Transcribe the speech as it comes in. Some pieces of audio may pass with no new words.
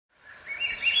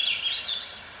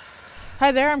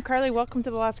Hi there, I'm Carly. Welcome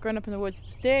to The Last Grown Up in the Woods.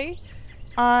 Today,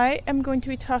 I am going to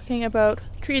be talking about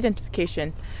tree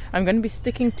identification. I'm going to be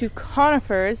sticking to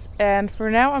conifers, and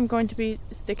for now I'm going to be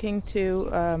sticking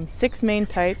to 6 main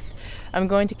types. I'm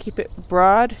going to keep it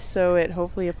broad so it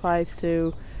hopefully applies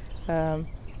to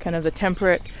kind of the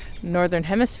temperate northern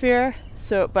hemisphere.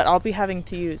 But I'll be having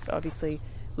to use, obviously,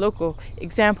 local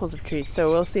examples of trees, so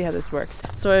we'll see how this works.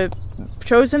 So I've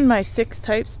chosen my 6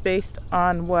 types based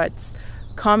on what's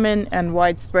common and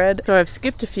widespread. So I've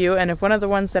skipped a few, and if one of the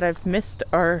ones that I've missed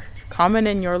are common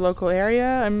in your local area,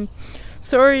 I'm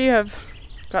sorry you have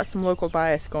got some local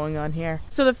bias going on here.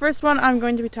 So the first one I'm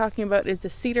going to be talking about is the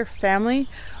cedar family,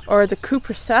 or the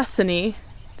Cupressaceae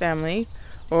family,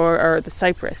 or the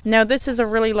cypress. Now this is a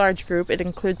really large group. It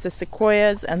includes the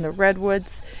sequoias and the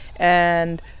redwoods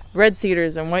and red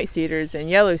cedars and white cedars and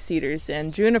yellow cedars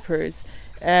and junipers,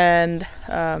 and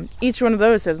each one of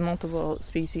those has multiple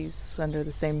species under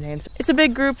the same names. It's a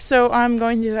big group, so I'm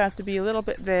going to have to be a little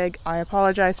bit vague. I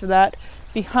apologize for that.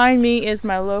 Behind me is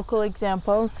my local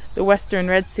example, the western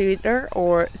red cedar,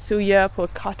 or Tsuga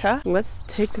plicata. Let's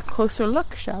take a closer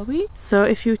look, shall we? So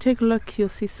if you take a look, you'll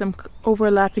see some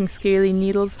overlapping scaly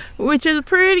needles, which is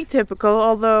pretty typical,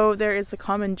 although there is the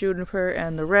common juniper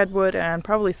and the redwood and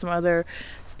probably some other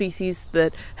species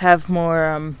that have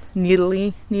more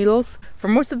needly needles. For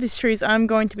most of these trees, I'm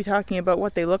going to be talking about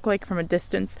what they look like from a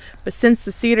distance, but since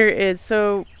the cedar is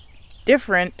so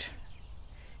different,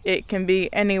 it can be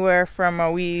anywhere from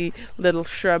a wee little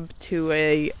shrub to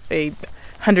a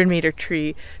 100-meter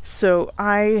tree. So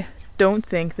I don't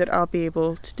think that I'll be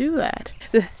able to do that.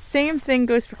 The same thing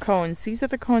goes for cones. These are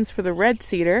the cones for the red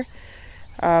cedar.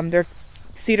 Their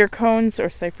cedar cones or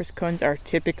cypress cones are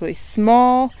typically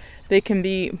small. They can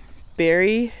be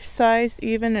berry sized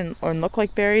even or look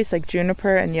like berries, like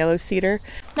juniper and yellow cedar.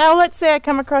 Now let's say I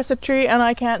come across a tree and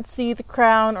I can't see the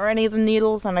crown or any of the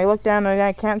needles, and I look down and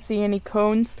I can't see any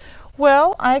cones.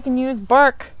 Well, I can use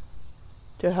bark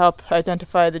to help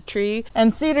identify the tree,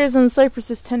 and cedars and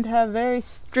cypresses tend to have very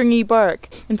stringy bark.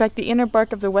 In fact, the inner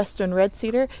bark of the western red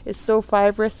cedar is so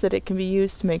fibrous that it can be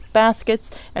used to make baskets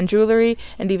and jewelry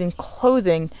and even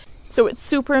clothing. So it's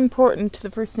super important to the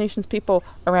First Nations people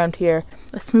around here.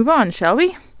 Let's move on, shall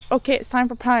we? Okay, it's time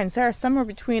for pines. There are somewhere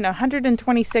between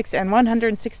 126 and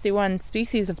 161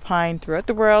 species of pine throughout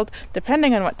the world,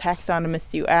 depending on what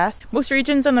taxonomist you ask. Most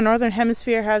regions in the northern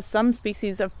hemisphere have some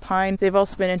species of pine. They've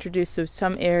also been introduced to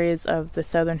some areas of the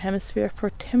southern hemisphere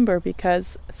for timber,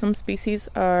 because some species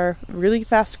are really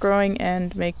fast growing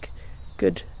and make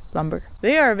good lumber.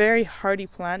 They are a very hardy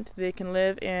plant. They can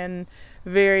live in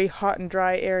very hot and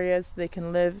dry areas. They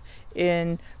can live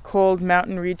in cold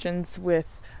mountain regions with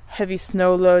heavy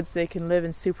snow loads. They can live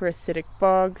in super acidic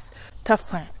bogs. Tough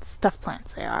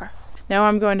plants they are. Now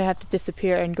I'm going to have to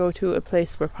disappear and go to a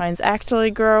place where pines actually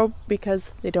grow,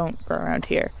 because they don't grow around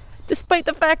here, despite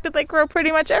the fact that they grow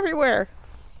pretty much everywhere.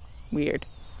 Weird.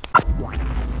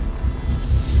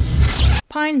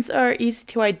 Pines are easy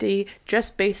to ID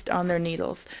just based on their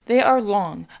needles. They are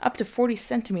long, up to 40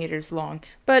 centimeters long,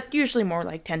 but usually more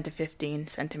like 10 to 15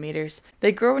 centimeters.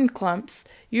 They grow in clumps,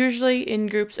 usually in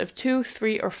groups of 2,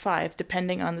 3, or 5,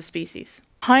 depending on the species.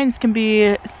 Pines can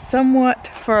be somewhat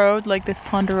furrowed, like this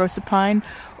ponderosa pine,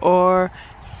 or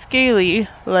scaly,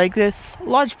 like this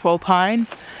lodgepole pine.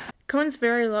 Cones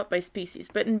vary a lot by species,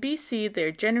 but in BC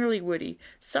they're generally woody.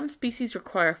 Some species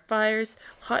require fires,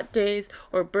 hot days,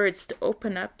 or birds to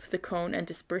open up the cone and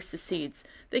disperse the seeds.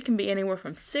 They can be anywhere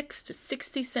from 6 to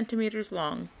 60 centimeters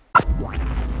long.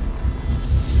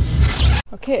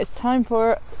 Okay, it's time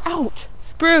for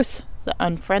spruce, the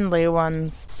unfriendly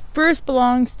ones. Spruce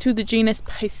belongs to the genus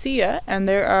Picea, and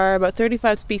there are about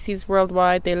 35 species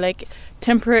worldwide. They like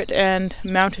temperate and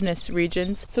mountainous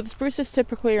regions. So the spruce is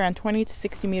typically around 20 to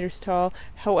 60 meters tall.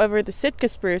 However, the Sitka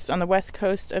spruce on the west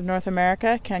coast of North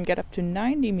America can get up to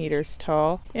 90 meters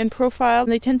tall. In profile,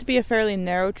 they tend to be a fairly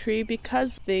narrow tree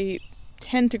because they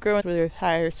tend to grow with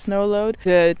higher snow load.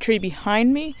 The tree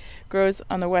behind me grows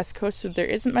on the west coast, so there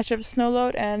isn't much of a snow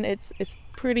load, and it's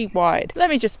pretty wide. Let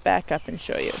me just back up and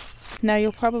show you. Now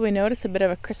you'll probably notice a bit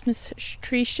of a Christmas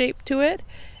tree shape to it,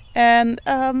 and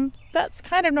that's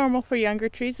kind of normal for younger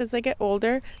trees. As they get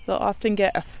older, they'll often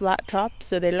get a flat top,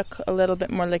 so they look a little bit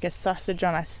more like a sausage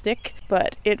on a stick,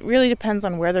 but it really depends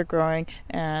on where they're growing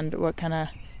and what kind of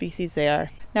species they are.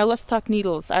 Now let's talk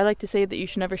needles. I like to say that you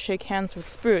should never shake hands with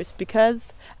spruce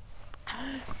because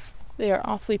they are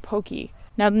awfully pokey.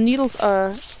 Now the needles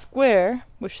are square,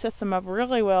 which sets them up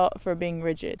really well for being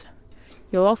rigid.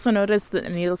 You'll also notice that the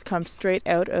needles come straight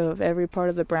out of every part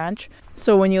of the branch.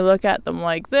 So when you look at them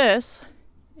like this,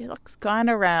 it looks kind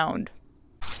of round.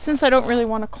 Since I don't really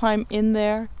want to climb in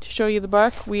there to show you the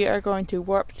bark, we are going to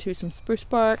warp to some spruce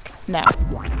bark now.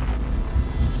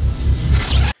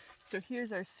 So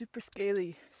here's our super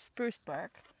scaly spruce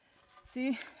bark.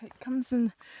 See, it comes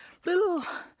in little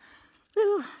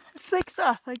flakes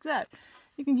off like that.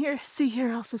 You can see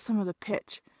here also some of the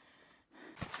pitch.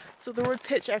 So the word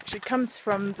pitch actually comes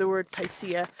from the word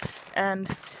Picea, and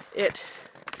it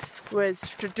was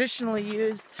traditionally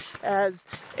used as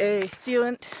a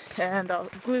sealant and a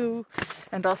glue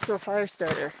and also a fire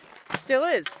starter. Still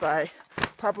is by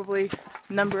probably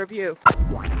a number of you.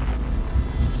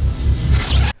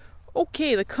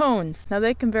 Okay, the cones. Now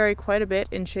they can vary quite a bit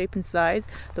in shape and size.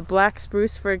 The black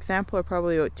spruce, for example, are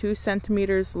probably about 2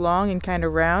 centimeters long and kind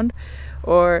of round.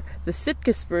 Or the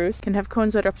Sitka spruce can have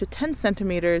cones that are up to 10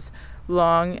 centimeters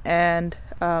long and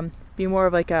be more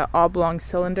of like an oblong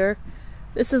cylinder.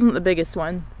 This isn't the biggest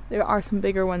one. There are some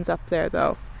bigger ones up there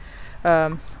though.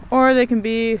 Or they can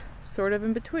be sort of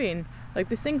in between, like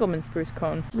the Singleman spruce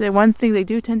cone. The one thing they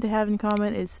do tend to have in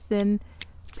common is thin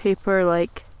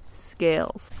paper-like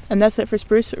scales. And that's it for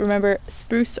spruce. Remember,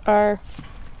 spruce are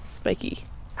spiky.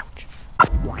 Ouch.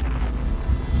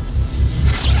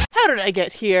 How did I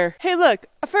get here? Hey look,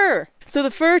 a fir! So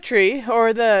the fir tree,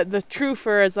 or the true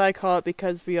fir as I call it,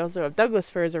 because we also have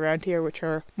douglas-firs around here which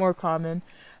are more common,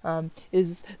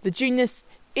 is the genus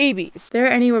Abies. There are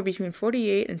anywhere between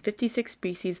 48 and 56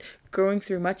 species growing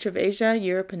through much of Asia,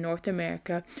 Europe, and North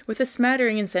America, with a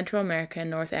smattering in Central America and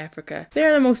North Africa. They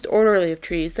are the most orderly of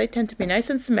trees. They tend to be nice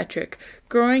and symmetric,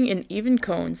 growing in even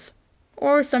cones,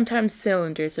 or sometimes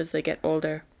cylinders as they get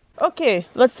older. Okay,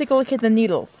 let's take a look at the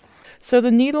needles. So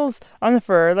the needles on the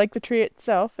fir, like the tree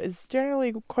itself, is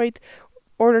generally quite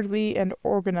orderly and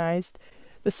organized.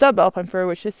 The subalpine fir,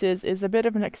 which this is a bit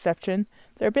of an exception.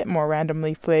 They're a bit more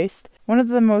randomly placed. One of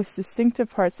the most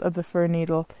distinctive parts of the fir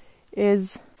needle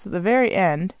is, at the very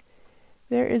end,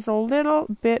 there is a little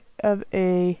bit of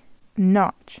a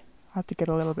notch. I'll have to get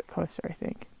a little bit closer, I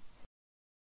think.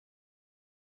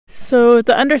 So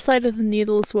the underside of the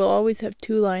needles will always have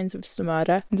 2 lines of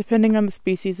stomata. And depending on the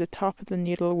species, the top of the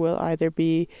needle will either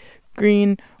be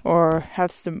green or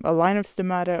have a line of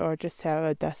stomata or just have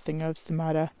a dusting of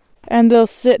stomata. And they'll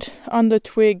sit on the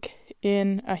twig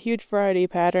in a huge variety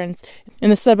of patterns. In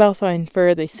the subalpine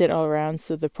fir, they sit all around,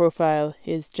 so the profile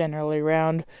is generally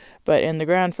round. But in the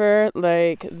ground fir,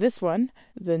 like this one,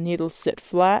 the needles sit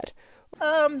flat.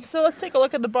 So let's take a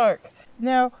look at the bark.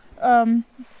 Now,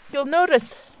 you'll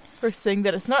notice, first thing,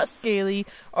 that it's not scaly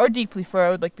or deeply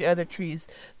furrowed like the other trees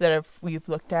that we've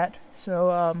looked at.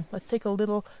 So let's take a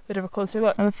little bit of a closer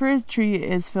look. Now the fir tree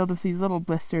is filled with these little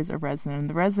blisters of resin, and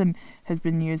the resin has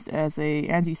been used as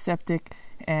an antiseptic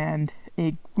and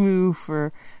a glue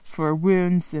for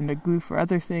wounds and a glue for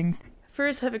other things.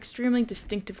 Firs have extremely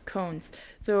distinctive cones,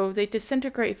 though they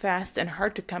disintegrate fast and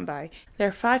hard to come by.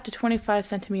 They're 5 to 25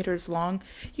 centimeters long,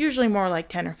 usually more like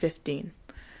 10 or 15.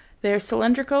 They are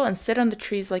cylindrical and sit on the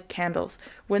trees like candles.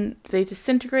 When they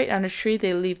disintegrate on a tree,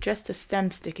 they leave just a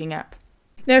stem sticking up.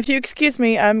 Now, if you excuse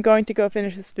me, I'm going to go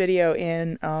finish this video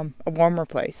in a warmer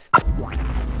place.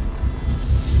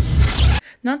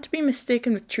 Not to be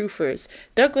mistaken with true firs,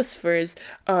 douglas-firs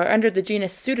are under the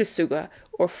genus Pseudotsuga,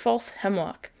 or false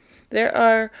hemlock. There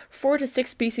are 4 to 6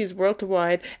 species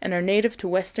worldwide and are native to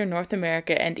western North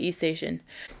America and East Asia.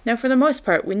 Now, for the most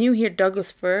part, when you hear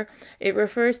Douglas fir, it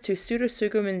refers to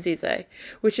Pseudotsuga menziesii,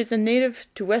 which is a native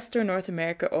to western North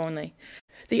America only.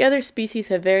 The other species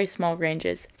have very small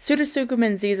ranges. Pseudotsuga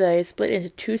menziesii is split into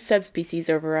 2 subspecies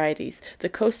or varieties, the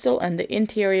coastal and the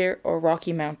interior or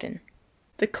rocky mountain.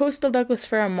 The coastal Douglas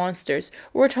fir are monsters.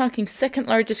 We're talking second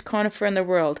largest conifer in the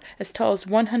world, as tall as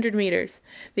 100 meters.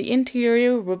 The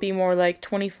interior will be more like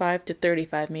 25 to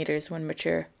 35 meters when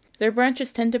mature. Their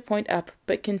branches tend to point up,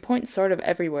 but can point sort of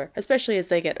everywhere, especially as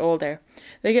they get older.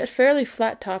 They get fairly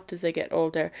flat-topped as they get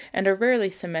older, and are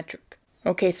rarely symmetric.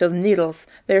 Okay, so the needles.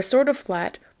 They're sort of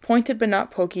flat, pointed but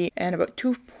not pokey, and about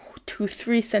 2 to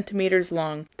 3 centimeters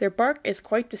long. Their bark is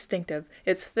quite distinctive.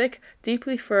 It's thick,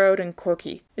 deeply furrowed, and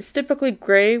corky. It's typically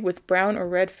gray with brown or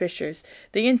red fissures,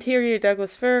 the interior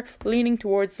Douglas fir leaning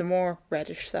towards the more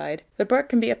reddish side. The bark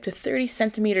can be up to 30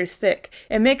 centimeters thick.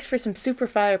 It makes for some super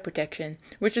fire protection,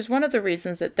 which is one of the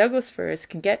reasons that Douglas firs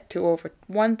can get to over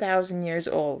 1,000 years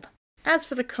old. As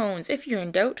for the cones, if you're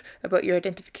in doubt about your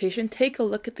identification, take a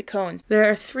look at the cones. There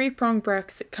are 3-pronged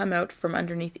bracts that come out from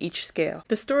underneath each scale.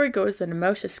 The story goes that a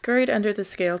mouse has scurried under the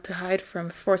scale to hide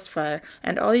from forest fire,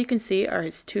 and all you can see are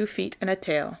his 2 feet and a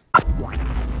tail.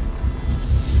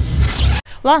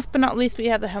 Last but not least, we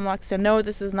have the hemlocks, and no,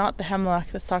 this is not the hemlock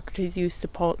that Socrates used to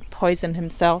poison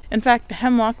himself. In fact, the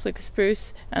hemlock, like the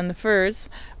spruce and the firs,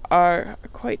 are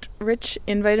quite rich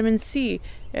in vitamin C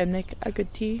and make a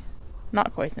good tea.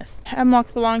 Not poisonous.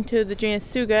 Hemlocks belong to the genus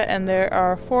Tsuga, and there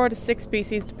are 4 to 6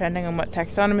 species, depending on what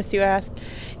taxonomist you ask,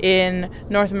 in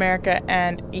North America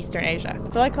and Eastern Asia.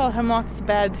 So I call hemlocks a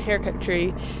bad haircut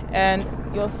tree, and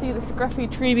you'll see the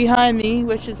scruffy tree behind me,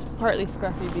 which is partly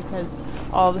scruffy because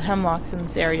all the hemlocks in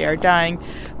this area are dying,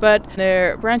 but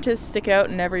their branches stick out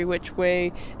in every which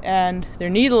way, and their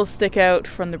needles stick out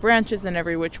from the branches in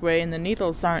every which way, and the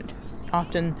needles aren't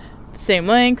often same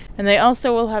length, and they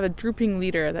also will have a drooping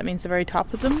leader. That means the very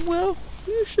top of them will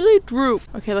usually droop.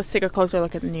 Okay, let's take a closer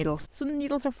look at the needles. So the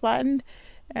needles are flattened,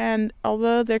 and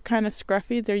although they're kind of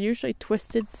scruffy, they're usually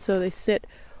twisted so they sit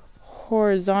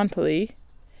horizontally.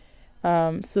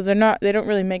 So they don't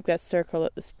really make that circle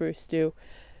that the spruce do.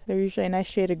 They're usually a nice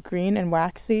shade of green and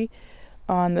waxy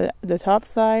on the top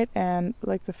side, and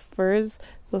like the firs,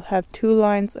 they'll have 2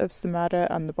 lines of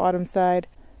stomata on the bottom side.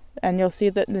 And you'll see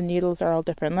that the needles are all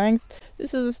different lengths.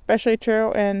 This is especially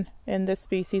true in this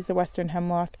species, the western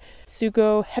hemlock,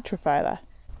 Tsuga heterophylla.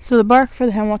 So the bark for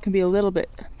the hemlock can be a little bit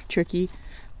tricky.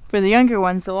 For the younger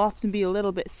ones, they'll often be a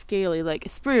little bit scaly, like a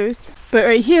spruce. But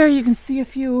right here, you can see a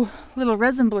few little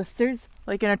resin blisters,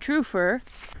 like in a true fir.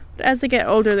 But as they get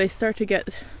older, they start to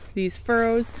get these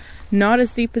furrows, not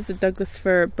as deep as the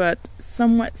douglas-fir, but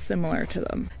somewhat similar to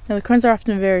them. Now the cones are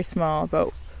often very small,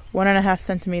 about 1.5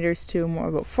 centimeters to more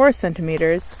about 4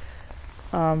 centimeters.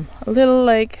 A little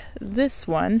like this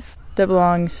one that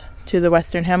belongs to the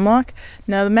western hemlock.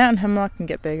 Now the mountain hemlock can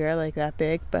get bigger, like that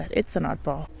big, but it's an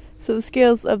oddball. So the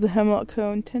scales of the hemlock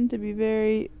cone tend to be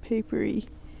very papery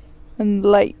and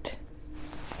light.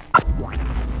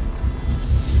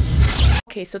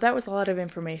 Okay, so that was a lot of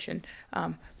information,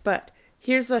 but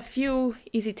here's a few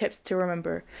easy tips to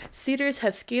remember. Cedars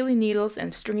have scaly needles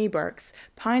and stringy barks.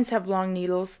 Pines have long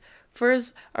needles.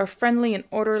 Firs are friendly and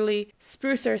orderly.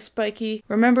 Spruce are spiky.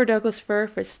 Remember douglas-fir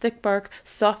for its thick bark,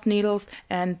 soft needles,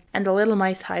 and a little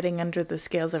mice hiding under the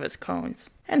scales of its cones.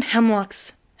 And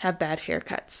hemlocks have bad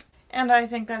haircuts. And I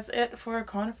think that's it for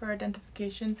conifer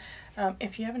identification.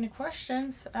 If you have any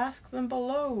questions, ask them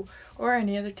below, or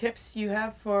any other tips you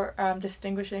have for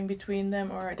distinguishing between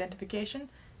them or identification.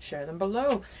 Share them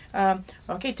below.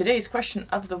 Okay, today's question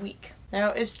of the week. Now,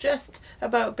 it's just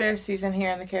about bear season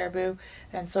here in the Cariboo,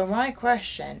 and so my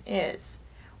question is,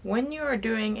 when you are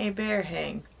doing a bear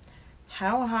hang,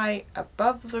 how high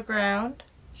above the ground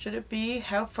should it be?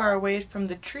 How far away from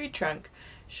the tree trunk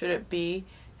should it be?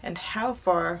 And how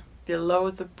far below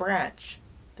the branch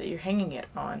that you're hanging it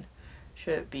on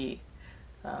should it be?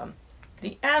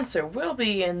 The answer will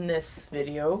be in this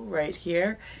video right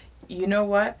here. You know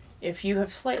what? If you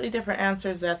have slightly different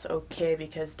answers, that's okay,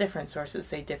 because different sources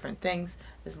say different things,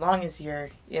 as long as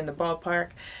you're in the ballpark.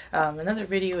 Another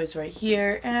video is right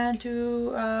here, and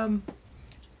to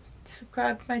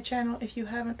subscribe to my channel if you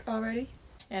haven't already.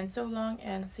 And so long,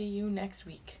 and see you next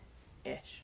week-ish.